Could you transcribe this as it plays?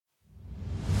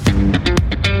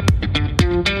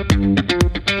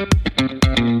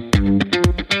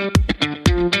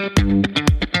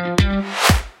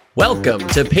Welcome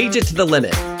to Page It to the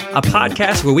Limit, a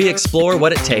podcast where we explore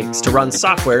what it takes to run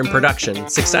software in production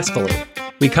successfully.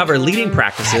 We cover leading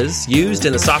practices used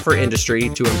in the software industry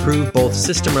to improve both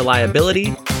system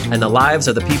reliability and the lives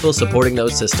of the people supporting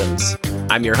those systems.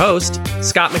 I'm your host,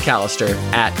 Scott McAllister,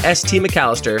 at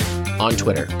STMcAllister on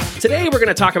Twitter. Today, we're going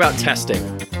to talk about testing.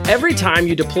 Every time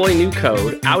you deploy new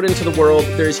code out into the world,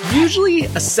 there's usually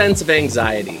a sense of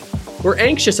anxiety. We're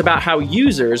anxious about how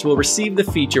users will receive the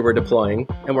feature we're deploying,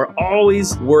 and we're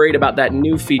always worried about that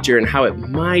new feature and how it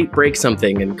might break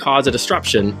something and cause a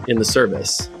disruption in the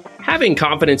service. Having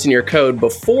confidence in your code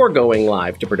before going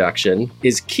live to production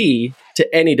is key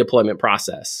to any deployment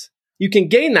process. You can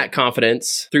gain that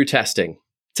confidence through testing.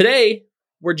 Today,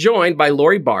 we're joined by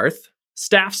Lori Barth,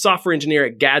 staff software engineer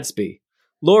at Gadsby.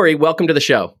 Lori, welcome to the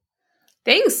show.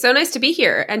 Thanks. So nice to be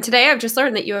here. And today I've just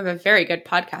learned that you have a very good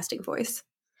podcasting voice.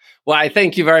 Well, I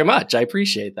thank you very much. I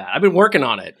appreciate that. I've been working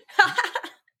on it.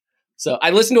 So I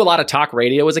listened to a lot of talk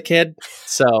radio as a kid.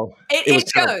 So it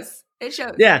shows. It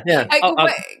shows. Yeah.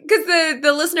 Because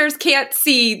the listeners can't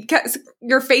see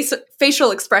your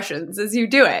facial expressions as you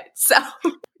do it. So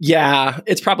yeah,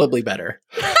 it's probably better.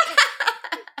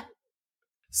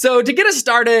 So to get us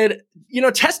started,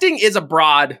 testing is a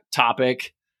broad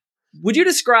topic. Would you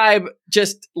describe,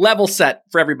 just level set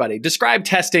for everybody, describe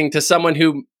testing to someone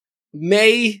who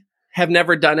may have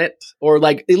never done it, or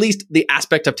like at least the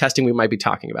aspect of testing we might be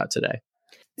talking about today?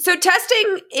 So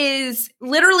testing is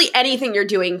literally anything you're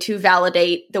doing to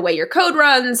validate the way your code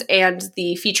runs and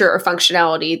the feature or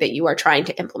functionality that you are trying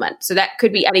to implement. So that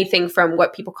could be anything from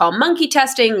what people call monkey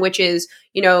testing, which is,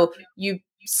 you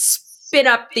spin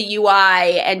up the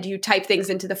UI and you type things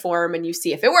into the form and you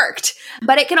see if it worked.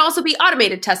 But it can also be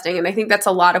automated testing. And I think that's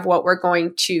a lot of what we're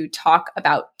going to talk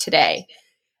about today.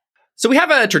 So we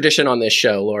have a tradition on this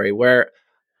show, Lori, where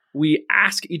we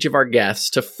ask each of our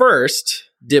guests to first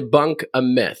debunk a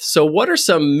myth. So what are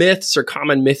some myths or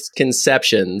common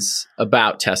misconceptions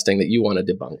about testing that you want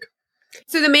to debunk?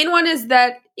 So the main one is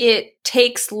that it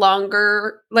takes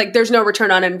longer, like there's no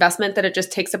return on investment, that it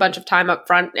just takes a bunch of time up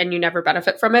front and you never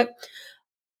benefit from it.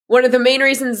 One of the main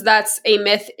reasons that's a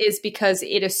myth is because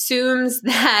it assumes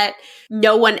that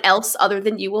no one else other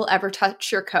than you will ever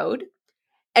touch your code.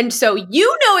 And so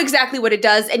you know exactly what it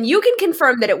does and you can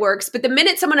confirm that it works. But the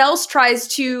minute someone else tries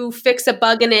to fix a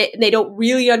bug in it and they don't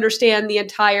really understand the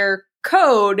entire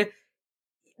code,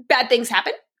 bad things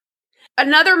happen.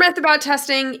 Another myth about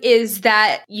testing is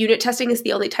that unit testing is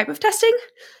the only type of testing.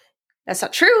 That's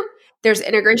not true. There's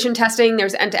integration testing,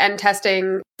 there's end-to-end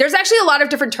testing. There's actually a lot of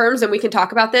different terms, and we can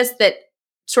talk about this, that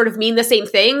sort of mean the same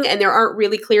thing, and there aren't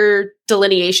really clear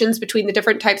delineations between the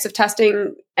different types of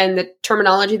testing and the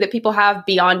terminology that people have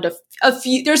beyond a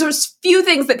few. There's a few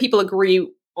things that people agree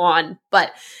on,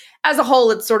 but as a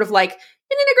whole, it's sort of like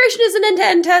an integration is an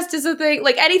end-to-end test is a thing.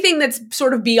 Like anything that's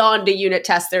sort of beyond a unit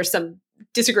test, there's some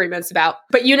disagreements about.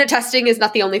 But unit testing is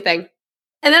not the only thing.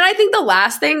 And then I think the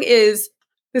last thing is,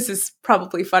 this is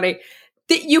probably funny,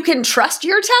 that you can trust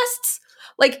your tests.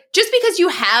 Like just because you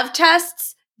have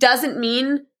tests doesn't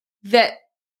mean that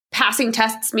passing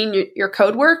tests mean your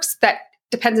code works. That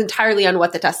depends entirely on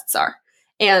what the tests are.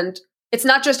 And it's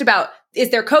not just about, is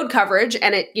there code coverage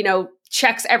and it,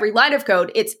 checks every line of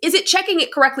code. Is it checking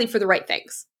it correctly for the right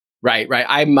things? Right.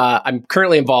 I'm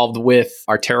currently involved with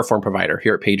our Terraform provider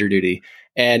here at PagerDuty,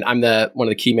 and I'm one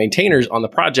of the key maintainers on the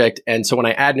project. And so when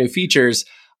I add new features,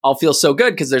 I'll feel so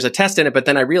good because there's a test in it, but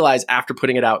then I realize after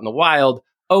putting it out in the wild,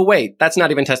 oh wait, that's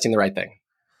not even testing the right thing.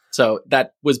 So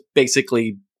that was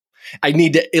basically, I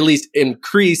need to at least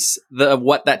increase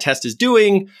what that test is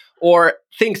doing, or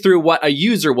think through what a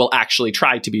user will actually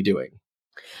try to be doing.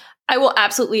 I will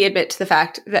absolutely admit to the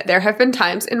fact that there have been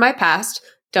times in my past,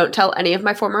 don't tell any of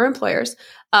my former employers,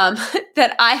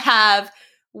 that I have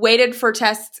waited for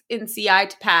tests in CI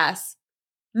to pass,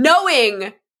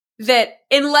 knowing that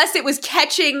unless it was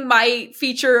catching my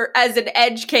feature as an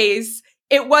edge case,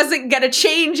 it wasn't going to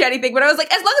change anything. But I was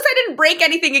like, as long as I didn't break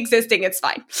anything existing, it's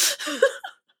fine.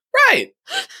 Right.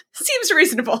 Seems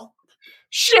reasonable.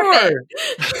 Sure.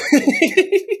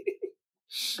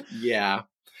 Yeah.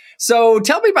 So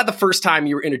tell me about the first time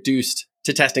you were introduced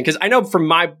to testing. Because I know from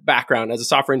my background as a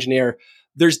software engineer,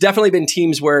 there's definitely been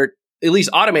teams where at least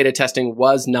automated testing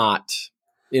was not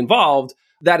involved.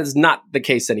 That is not the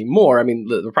case anymore. I mean,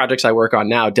 the projects I work on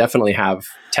now definitely have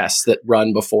tests that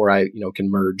run before I, can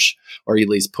merge or at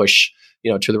least push,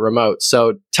 to the remote.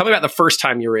 So tell me about the first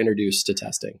time you were introduced to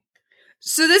testing.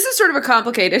 So this is sort of a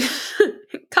complicated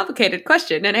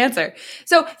question and answer.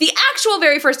 So the actual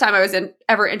very first time I was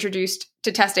ever introduced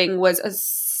to testing was a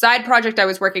side project I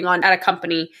was working on at a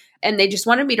company. and they just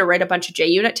wanted me to write a bunch of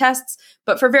JUnit tests.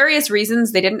 But for various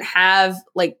reasons, they didn't have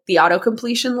like the auto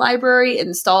completion library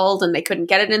installed and they couldn't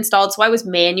get it installed. So I was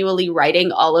manually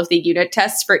writing all of the unit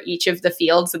tests for each of the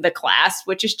fields in the class,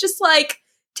 which is just like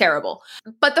terrible.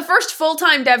 But the first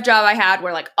full-time dev job I had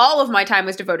where like all of my time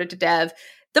was devoted to dev,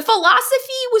 the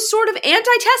philosophy was sort of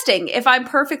anti-testing, if I'm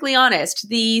perfectly honest.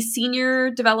 The senior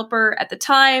developer at the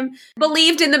time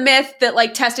believed in the myth that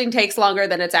like testing takes longer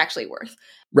than it's actually worth.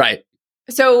 Right.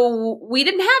 So we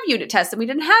didn't have unit tests and we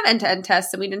didn't have end-to-end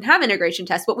tests and we didn't have integration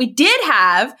tests. What we did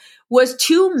have was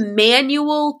 2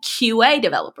 manual QA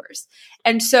developers.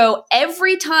 And so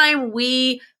every time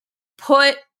we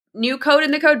put new code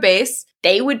in the code base,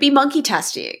 they would be monkey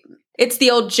testing. It's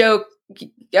the old joke.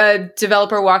 A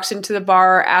developer walks into the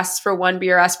bar, asks for 1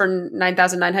 beer, asks for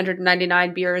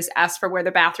 9,999 beers, asks for where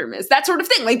the bathroom is. That sort of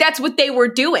thing. Like that's what they were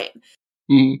doing.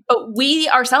 Mm-hmm. But we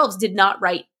ourselves did not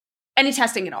write any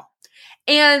testing at all.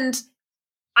 And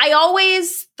I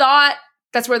always thought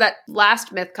that's where that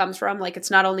last myth comes from. Like,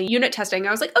 it's not only unit testing.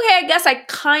 I was like, okay, I guess I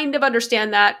kind of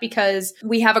understand that because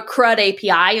we have a CRUD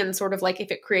API and sort of like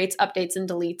if it creates updates and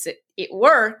deletes, it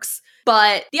works.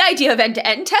 But the idea of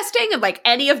end-to-end testing and like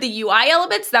any of the UI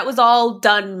elements, that was all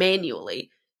done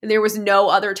manually. And there was no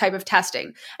other type of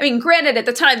testing. I mean, granted, at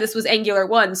the time, this was Angular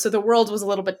 1, so the world was a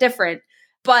little bit different.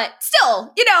 But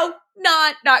still,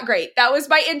 not great. That was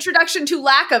my introduction to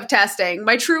lack of testing.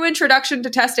 My true introduction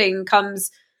to testing comes,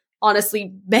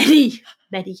 honestly, many,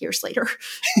 many years later.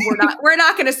 We're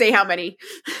not going to say how many.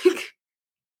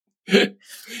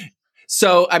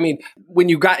 So, I mean, when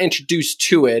you got introduced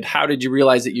to it, how did you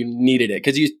realize that you needed it?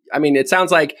 Because it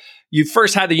sounds like you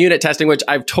first had the unit testing, which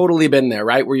I've totally been there,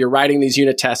 right? Where you're writing these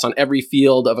unit tests on every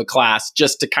field of a class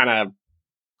just to kind of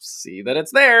see that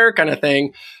it's there kind of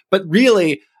thing. But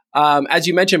really, as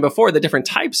you mentioned before, the different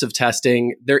types of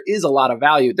testing, there is a lot of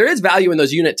value. There is value in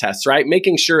those unit tests, right?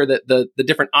 Making sure that the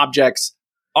different objects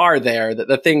are there, that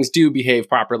the things do behave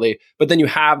properly. But then you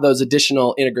have those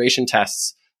additional integration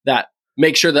tests that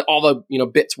make sure that all the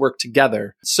bits work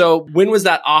together. So when was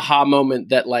that aha moment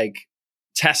that like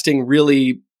testing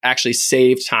really actually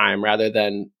saved time rather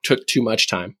than took too much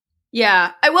time?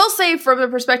 Yeah, I will say from the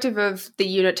perspective of the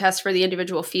unit tests for the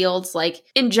individual fields, like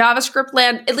in JavaScript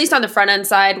land, at least on the front end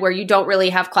side where you don't really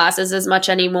have classes as much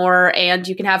anymore and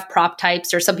you can have prop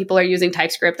types or some people are using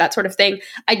TypeScript, that sort of thing.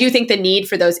 I do think the need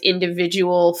for those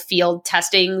individual field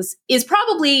testings is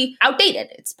probably outdated.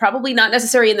 It's probably not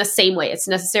necessary in the same way. It's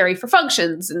necessary for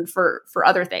functions and for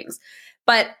other things.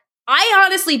 But I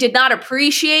honestly did not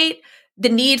appreciate the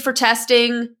need for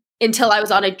testing until I was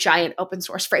on a giant open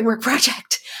source framework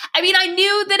project. I mean, I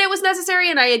knew that it was necessary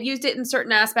and I had used it in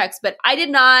certain aspects, but I did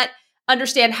not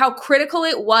understand how critical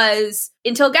it was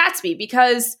until Gatsby,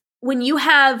 because when you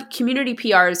have community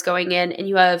PRs going in and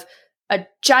you have a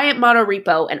giant mono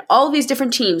repo and all of these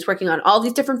different teams working on all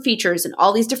these different features and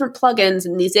all these different plugins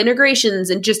and these integrations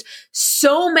and just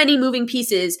so many moving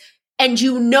pieces, and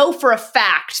you know for a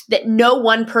fact that no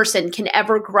one person can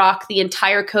ever grok the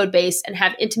entire code base and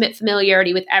have intimate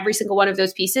familiarity with every single one of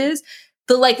those pieces,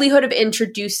 the likelihood of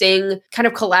introducing kind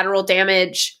of collateral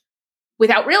damage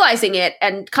without realizing it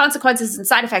and consequences and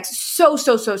side effects is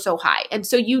so high. And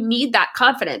so you need that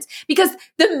confidence, because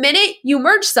the minute you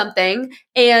merge something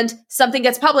and something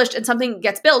gets published and something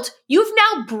gets built, you've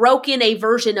now broken a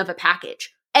version of a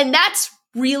package. And that's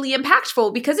really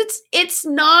impactful because it's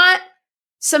not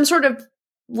some sort of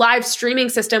live streaming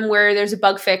system where there's a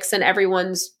bug fix and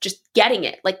everyone's just getting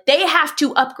it. Like they have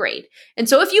to upgrade. And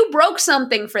so if you broke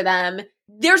something for them,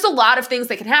 there's a lot of things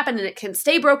that can happen and it can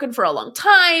stay broken for a long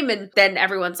time. And then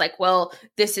everyone's like, well,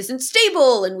 this isn't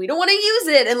stable and we don't want to use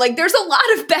it. And like, there's a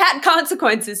lot of bad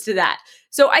consequences to that.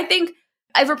 So I think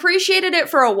I've appreciated it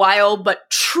for a while, but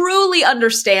truly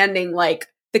understanding like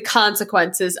the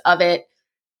consequences of it.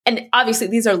 And obviously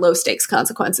these are low stakes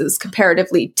consequences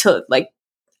comparatively to like,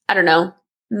 I don't know,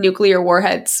 nuclear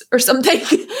warheads or something.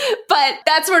 But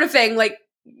that sort of thing, like,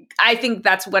 I think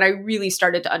that's when I really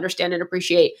started to understand and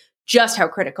appreciate just how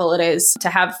critical it is to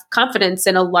have confidence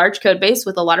in a large code base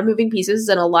with a lot of moving pieces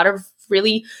and a lot of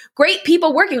really great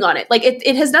people working on it. Like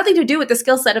it has nothing to do with the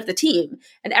skill set of the team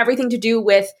and everything to do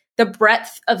with the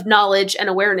breadth of knowledge and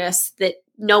awareness that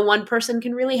no one person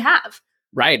can really have.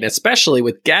 Right. Especially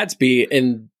with Gatsby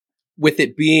and with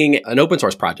it being an open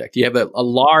source project. You have a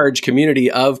large community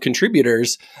of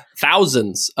contributors,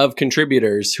 thousands of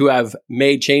contributors who have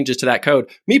made changes to that code.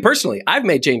 Me personally, I've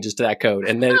made changes to that code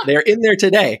and they're in there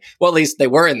today. Well, at least they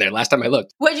were in there last time I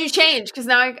looked. What did you change? Because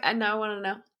now I want to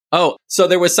know. Oh, so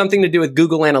there was something to do with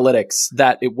Google Analytics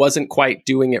that it wasn't quite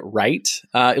doing it right,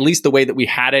 at least the way that we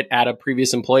had it at a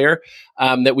previous employer,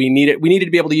 that we needed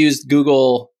to be able to use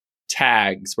Google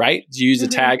tags, right? You use the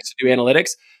tags to do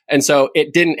analytics. And so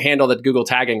it didn't handle the Google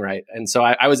tagging right. And so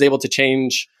I was able to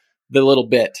change the little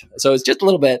bit. So it's just a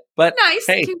little bit, but nice.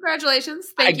 Hey, congratulations.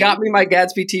 Thank you. Got me my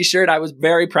Gatsby t-shirt. I was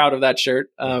very proud of that shirt.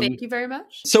 Thank you very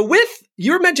much. So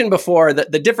you mentioned before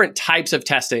the different types of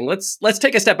testing. Let's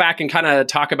take a step back and kind of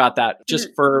talk about that just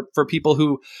for people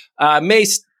who may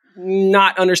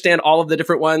not understand all of the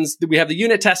different ones. We have the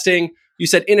unit testing. You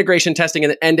said integration testing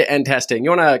and then end-to-end testing.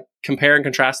 You want to compare and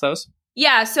contrast those?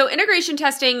 Yeah. So integration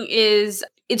testing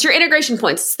it's your integration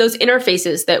points, it's those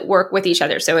interfaces that work with each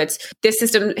other. So it's this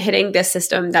system hitting this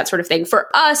system, that sort of thing. For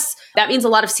us, that means a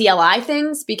lot of CLI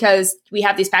things because we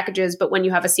have these packages, but when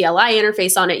you have a CLI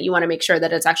interface on it, you want to make sure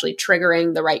that it's actually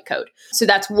triggering the right code. So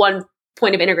that's one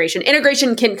point of integration.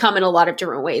 Integration can come in a lot of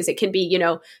different ways. It can be,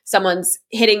 someone's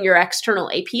hitting your external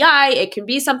API. It can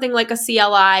be something like a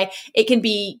CLI. It can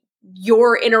be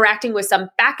you're interacting with some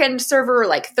backend server,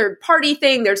 like third-party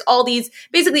thing. There's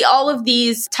basically all of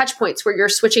these touch points where you're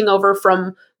switching over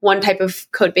from one type of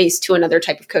code base to another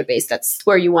type of code base. That's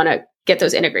where you want to get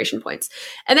those integration points.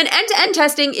 And then end-to-end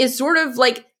testing is sort of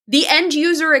like the end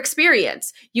user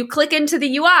experience. You click into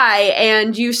the UI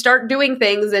and you start doing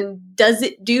things, and does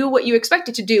it do what you expect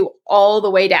it to do all the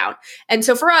way down? And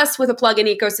so for us with a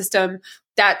plugin ecosystem,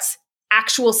 that's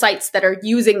actual sites that are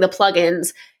using the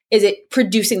plugins. Is it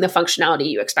producing the functionality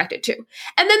you expect it to?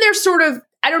 And then there's sort of,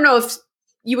 I don't know if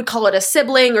you would call it a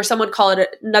sibling or some would call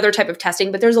it another type of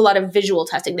testing, but there's a lot of visual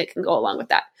testing that can go along with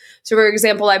that. So for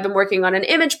example, I've been working on an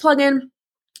image plugin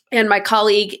and my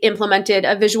colleague implemented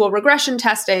a visual regression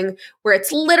testing where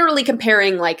it's literally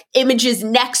comparing like images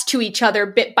next to each other,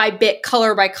 bit by bit,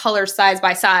 color by color, size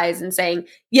by size, and saying,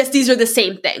 yes, these are the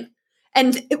same thing.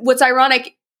 And what's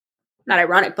not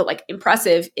ironic, but like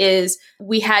impressive is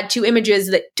we had two images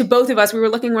that to both of us, we're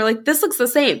like, this looks the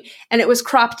same. And it was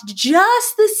cropped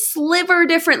just the sliver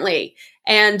differently.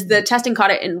 And the testing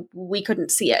caught it and we couldn't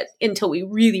see it until we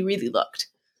really, really looked.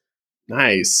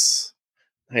 Nice.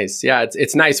 Yeah,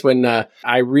 it's nice when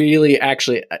I really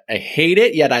actually, I hate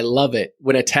it, yet I love it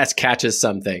when a test catches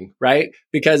something, right?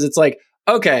 Because it's like,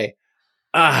 okay,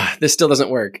 this still doesn't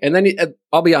work. And then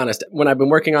I'll be honest, when I've been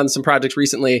working on some projects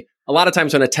recently, a lot of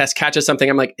times when a test catches something,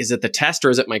 I'm like, is it the test or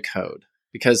is it my code?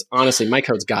 Because honestly, my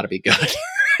code's got to be good.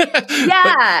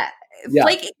 Yeah.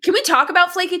 Can we talk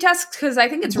about flaky tests? Because I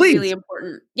think it's really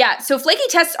important. Yeah. So flaky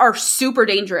tests are super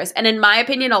dangerous. And in my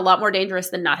opinion, a lot more dangerous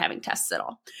than not having tests at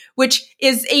all, which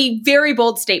is a very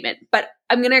bold statement. But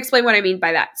I'm going to explain what I mean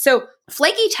by that. So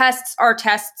flaky tests are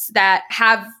tests that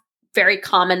have very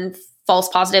common false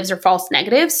positives or false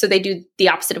negatives. So they do the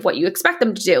opposite of what you expect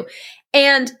them to do.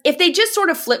 And if they just sort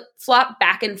of flip-flop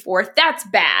back and forth, that's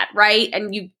bad, right?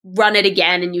 And you run it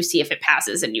again and you see if it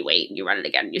passes and you wait and you run it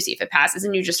again and you see if it passes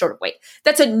and you just sort of wait.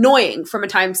 That's annoying from a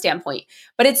time standpoint,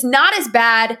 but it's not as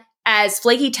bad as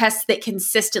flaky tests that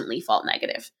consistently fall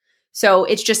negative. So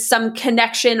it's just some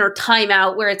connection or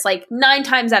timeout where it's like 9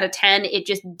 times out of 10, it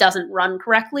just doesn't run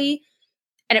correctly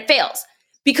and it fails.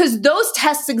 Because those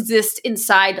tests exist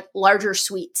inside larger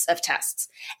suites of tests.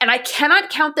 And I cannot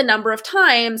count the number of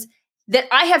times that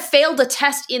I have failed a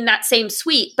test in that same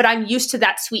suite, but I'm used to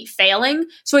that suite failing,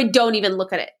 so I don't even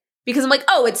look at it. Because I'm like,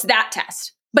 oh, it's that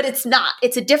test. But it's not.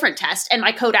 It's a different test, and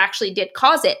my code actually did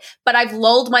cause it. But I've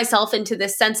lulled myself into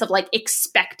this sense of like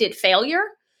expected failure,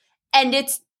 and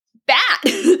it's bad.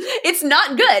 It's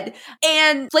not good.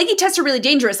 And flaky tests are really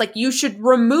dangerous. Like you should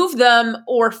remove them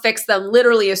or fix them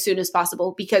literally as soon as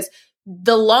possible because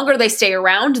the longer they stay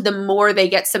around, the more they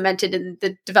get cemented in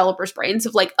the developer's brains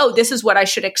of like, oh, this is what I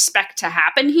should expect to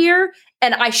happen here.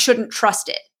 And I shouldn't trust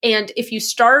it. And if you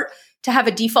start to have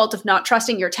a default of not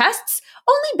trusting your tests,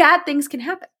 only bad things can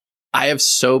happen. I have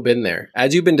so been there.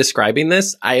 As you've been describing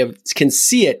this, can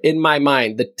see it in my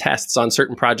mind, the tests on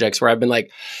certain projects where I've been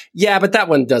like, yeah, but that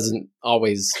one isn't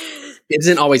always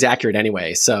accurate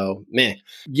anyway. So meh.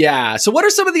 Yeah. So what are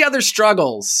some of the other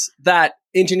struggles that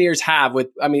engineers have with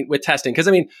testing?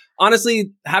 Because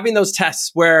honestly, having those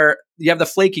tests where you have the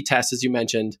flaky tests, as you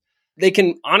mentioned, they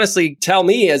can honestly tell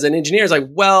me as an engineer, is like,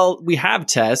 well, we have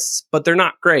tests, but they're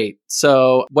not great.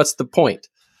 So what's the point?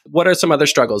 What are some other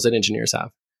struggles that engineers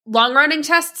have? Long running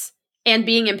tests and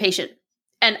being impatient.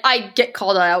 And I get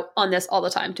called out on this all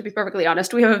the time, to be perfectly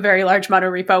honest. We have a very large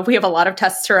mono repo. We have a lot of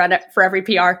tests to run it for every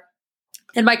PR.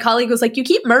 And my colleague was like, you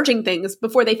keep merging things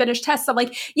before they finish tests. I'm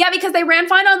like, yeah, because they ran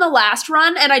fine on the last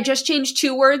run and I just changed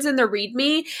 2 words in the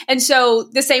README. And so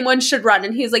the same one should run.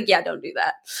 And he's like, yeah, don't do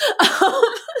that.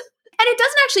 And it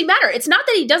doesn't actually matter. It's not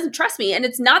that he doesn't trust me. And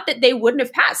it's not that they wouldn't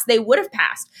have passed. They would have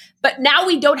passed. But now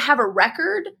we don't have a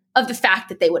record of the fact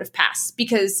that they would have passed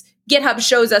because GitHub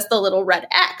shows us the little red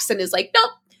X and is like,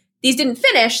 nope, These didn't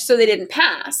finish, so they didn't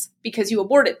pass because you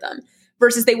aborted them,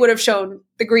 versus they would have shown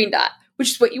the green dot,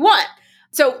 which is what you want.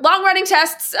 So long-running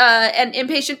tests and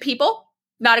impatient people,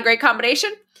 not a great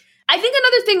combination. I think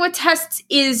another thing with tests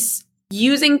is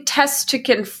using tests to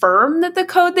confirm that the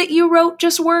code that you wrote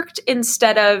just worked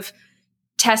instead of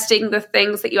testing the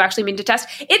things that you actually mean to test.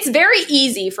 It's very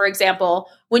easy, for example,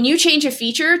 when you change a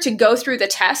feature to go through the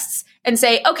tests and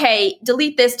say, okay,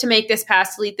 delete this to make this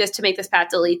pass, delete this to make this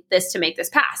pass, delete this to make this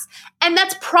pass. And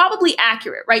that's probably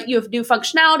accurate, right? You have new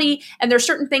functionality and there's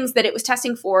certain things that it was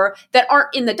testing for that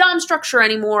aren't in the DOM structure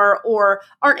anymore or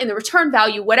aren't in the return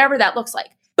value, whatever that looks like.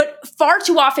 But far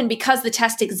too often, because the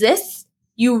test exists,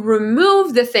 you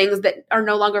remove the things that are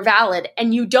no longer valid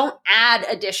and you don't add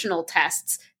additional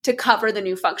tests to cover the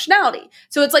new functionality.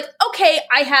 So it's like, okay,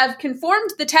 I have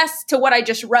conformed the tests to what I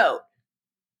just wrote,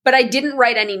 but I didn't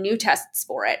write any new tests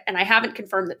for it, and I haven't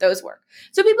confirmed that those work.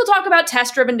 So people talk about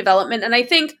test-driven development, and I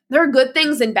think there are good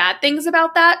things and bad things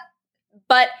about that,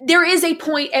 but there is a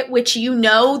point at which you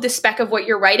know the spec of what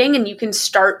you're writing, and you can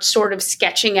start sort of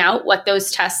sketching out what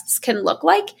those tests can look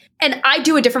like. And I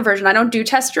do a different version. I don't do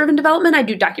test-driven development. I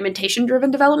do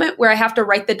documentation-driven development, where I have to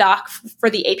write the doc for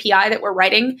the API that we're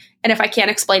writing, and if I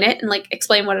can't explain it and like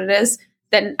explain what it is,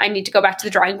 then I need to go back to the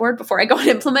drawing board before I go and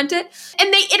implement it.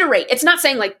 And they iterate. It's not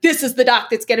saying like, this is the doc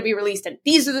that's going to be released and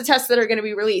these are the tests that are going to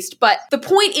be released. But the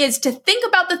point is to think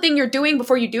about the thing you're doing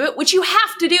before you do it, which you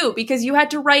have to do because you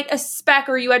had to write a spec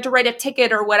or you had to write a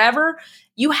ticket or whatever.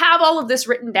 You have all of this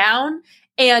written down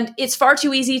and it's far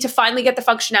too easy to finally get the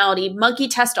functionality, monkey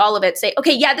test all of it, say,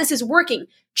 okay, yeah, this is working,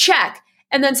 check.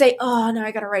 And then say, oh, no,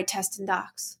 I got to write tests and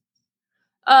docs.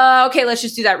 Okay, let's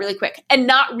just do that really quick and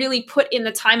not really put in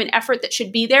the time and effort that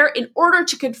should be there in order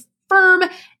to confirm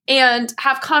and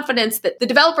have confidence that the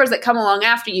developers that come along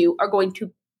after you are going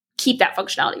to keep that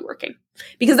functionality working.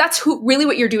 Because that's really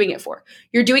what you're doing it for.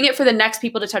 You're doing it for the next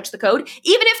people to touch the code,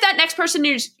 even if that next person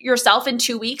is yourself in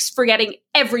 2 weeks forgetting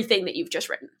everything that you've just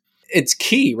written. It's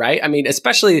key, right? I mean,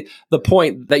 especially the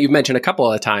point that you've mentioned a couple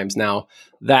of times now,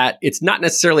 that it's not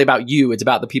necessarily about you, it's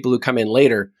about the people who come in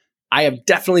later. I have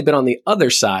definitely been on the other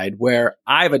side where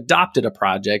I've adopted a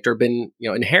project or been,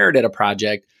 inherited a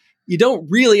project. You don't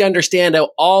really understand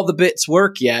how all the bits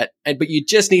work yet, but you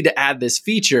just need to add this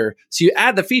feature. So you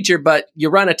add the feature, but you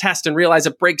run a test and realize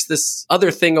it breaks this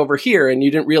other thing over here, and you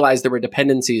didn't realize there were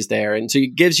dependencies there. And so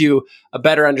it gives you a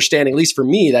better understanding. At least for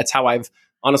me, that's how I've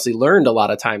honestly learned a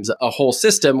lot of times. A whole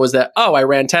system was that, I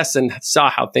ran tests and saw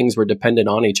how things were dependent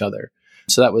on each other.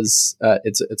 So that was,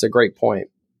 it's a great point.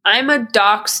 I'm a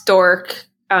docs dork.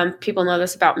 People know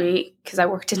this about me because I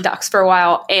worked in docs for a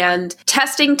while. And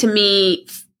testing to me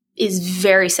is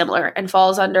very similar and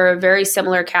falls under a very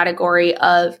similar category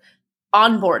of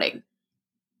onboarding.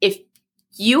 If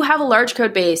you have a large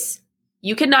code base,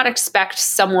 you cannot expect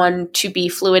someone to be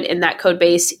fluent in that code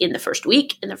base in the first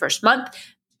week, in the first month,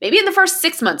 maybe in the first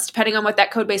 6 months, depending on what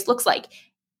that code base looks like.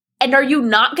 And are you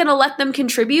not going to let them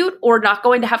contribute or not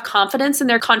going to have confidence in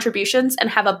their contributions and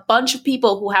have a bunch of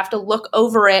people who have to look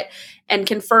over it and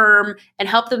confirm and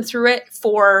help them through it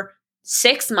for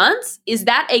 6 months? Is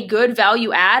that a good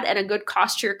value add and a good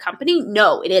cost to your company?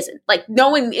 No, it isn't. Like, no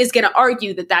one is going to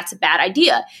argue that that's a bad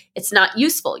idea. It's not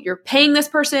useful. You're paying this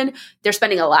person. They're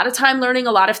spending a lot of time learning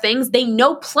a lot of things. They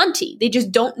know plenty. They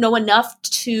just don't know enough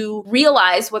to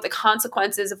realize what the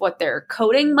consequences of what they're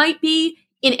coding might be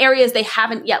in areas they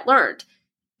haven't yet learned.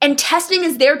 And testing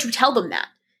is there to tell them that.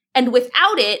 And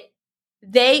without it,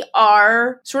 they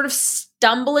are sort of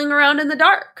stumbling around in the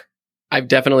dark. I've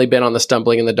definitely been on the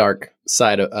stumbling in the dark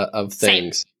side of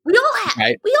things. Same. We all have.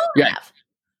 Right? We all have.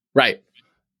 Right.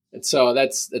 And so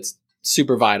that's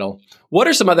super vital. What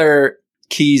are some other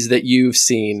keys that you've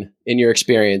seen in your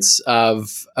experience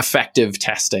of effective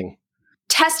testing?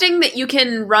 Testing that you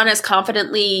can run as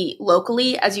confidently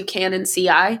locally as you can in CI.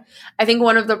 I think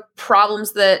one of the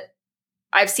problems that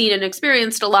I've seen and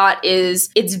experienced a lot is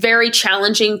it's very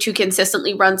challenging to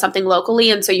consistently run something locally.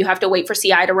 And so you have to wait for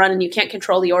CI to run and you can't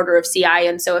control the order of CI.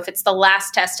 And so if it's the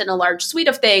last test in a large suite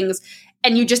of things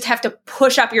and you just have to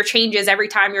push up your changes every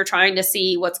time you're trying to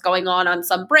see what's going on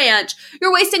some branch,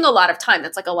 you're wasting a lot of time.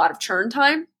 That's like a lot of churn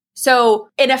time. So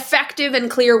an effective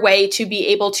and clear way to be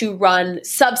able to run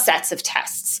subsets of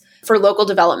tests for local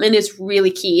development is really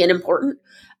key and important.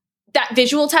 That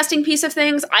visual testing piece of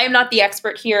things, I am not the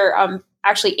expert here.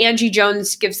 Actually, Angie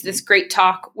Jones gives this great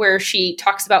talk where she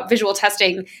talks about visual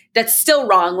testing that's still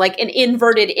wrong, like an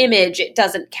inverted image it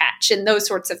doesn't catch and those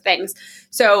sorts of things.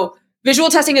 So visual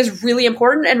testing is really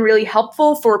important and really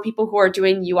helpful for people who are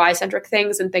doing UI-centric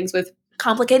things and things with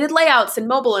complicated layouts and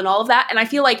mobile and all of that. And I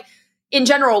feel like in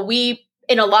general, we,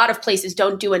 in a lot of places,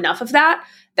 don't do enough of that.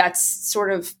 That's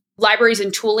sort of libraries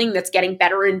and tooling that's getting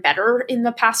better and better in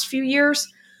the past few years.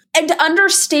 And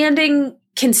understanding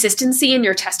consistency in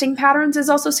your testing patterns is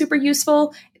also super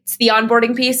useful. It's the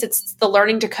onboarding piece. It's the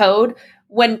learning to code.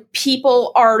 When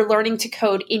people are learning to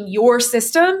code in your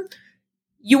system,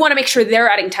 you want to make sure they're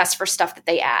adding tests for stuff that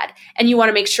they add. And you want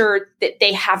to make sure that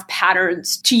they have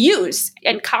patterns to use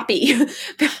and copy.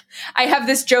 I have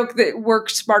this joke that work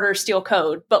smarter, steal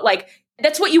code. But like,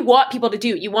 that's what you want people to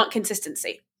do. You want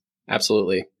consistency.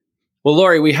 Absolutely. Well,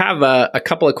 Lori, we have a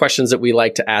couple of questions that we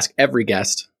like to ask every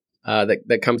guest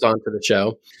that comes on to the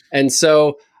show. And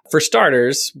so for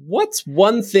starters, what's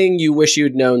one thing you wish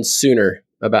you'd known sooner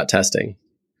about testing?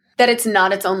 That it's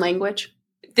not its own language.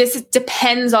 This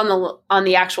depends on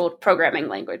the actual programming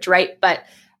language, right? But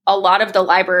a lot of the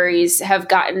libraries have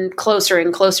gotten closer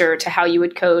and closer to how you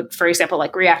would code, for example,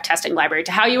 like React testing library,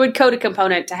 to how you would code a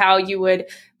component, to how you would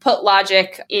put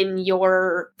logic in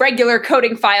your regular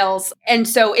coding files. And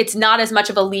so it's not as much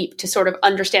of a leap to sort of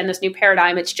understand this new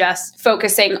paradigm. It's just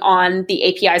focusing on the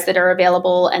APIs that are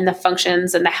available and the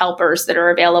functions and the helpers that are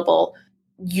available.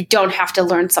 You don't have to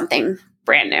learn something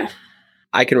brand new.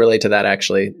 I can relate to that,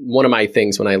 actually. One of my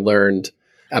things when I learned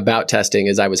about testing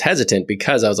is I was hesitant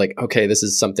because I was like, okay, this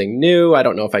is something new. I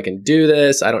don't know if I can do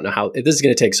this. I don't know how this is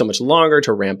going to take so much longer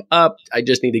to ramp up. I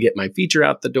just need to get my feature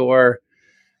out the door.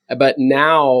 But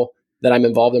now that I'm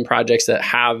involved in projects that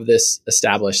have this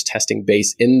established testing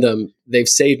base in them, they've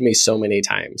saved me so many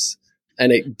times.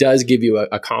 And it does give you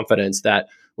a confidence that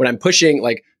when I'm pushing,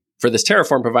 like for this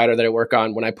Terraform provider that I work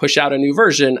on, when I push out a new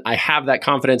version, I have that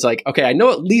confidence like, okay, I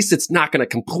know at least it's not going to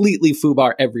completely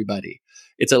foobar everybody.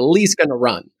 It's at least going to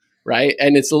run, right?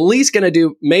 And it's at least going to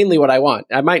do mainly what I want.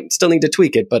 I might still need to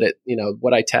tweak it, but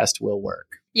what I test will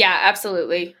work. Yeah,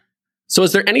 absolutely. So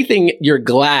is there anything you're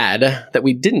glad that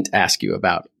we didn't ask you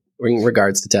about in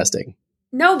regards to testing?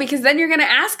 No, because then you're going to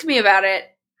ask me about it.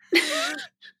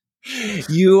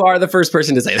 You are the first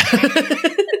person to say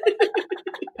that.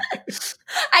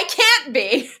 I can't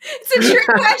be. It's a trick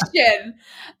question.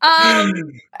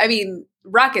 I mean,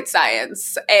 rocket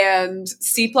science and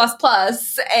C++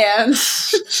 and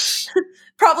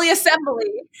probably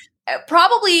assembly.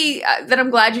 Probably that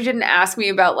I'm glad you didn't ask me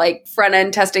about like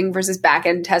front-end testing versus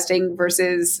back-end testing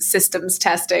versus systems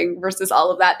testing versus all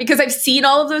of that, because I've seen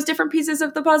all of those different pieces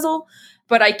of the puzzle,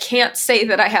 but I can't say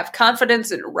that I have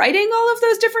confidence in writing all of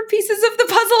those different pieces of the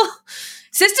puzzle.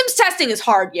 Systems testing is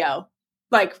hard, yo.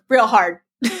 Like real hard.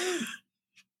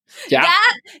 Yeah.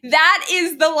 That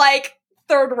is the like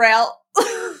third rail.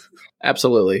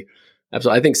 Absolutely.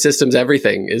 I think systems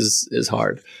everything is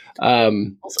hard.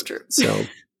 Also true. So,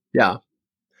 yeah.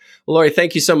 Well, Lori,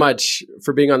 thank you so much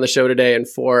for being on the show today and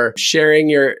for sharing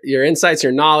your insights,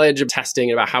 your knowledge of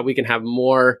testing, about how we can have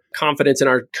more confidence in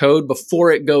our code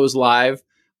before it goes live.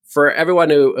 For everyone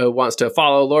who wants to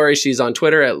follow Lori, she's on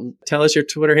Twitter tell us your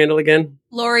Twitter handle again.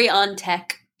 Lori on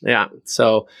Tech. Yeah.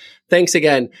 So thanks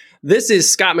again. This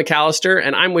is Scott McAllister,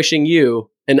 and I'm wishing you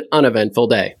an uneventful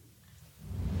day.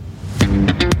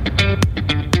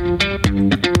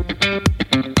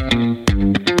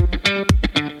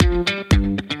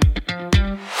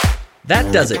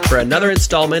 That does it for another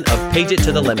installment of Page It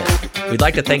to the Limit. We'd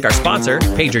like to thank our sponsor,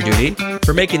 PagerDuty,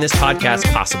 for making this podcast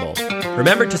possible.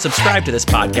 Remember to subscribe to this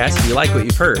podcast if you like what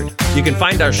you've heard. You can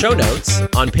find our show notes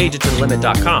on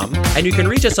pageittothelimit.com, and you can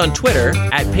reach us on Twitter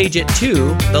at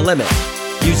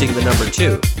PageItToTheLimit, using the number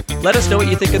 2. Let us know what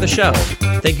you think of the show.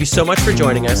 Thank you so much for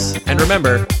joining us, and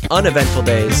remember, uneventful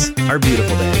days are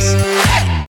beautiful days.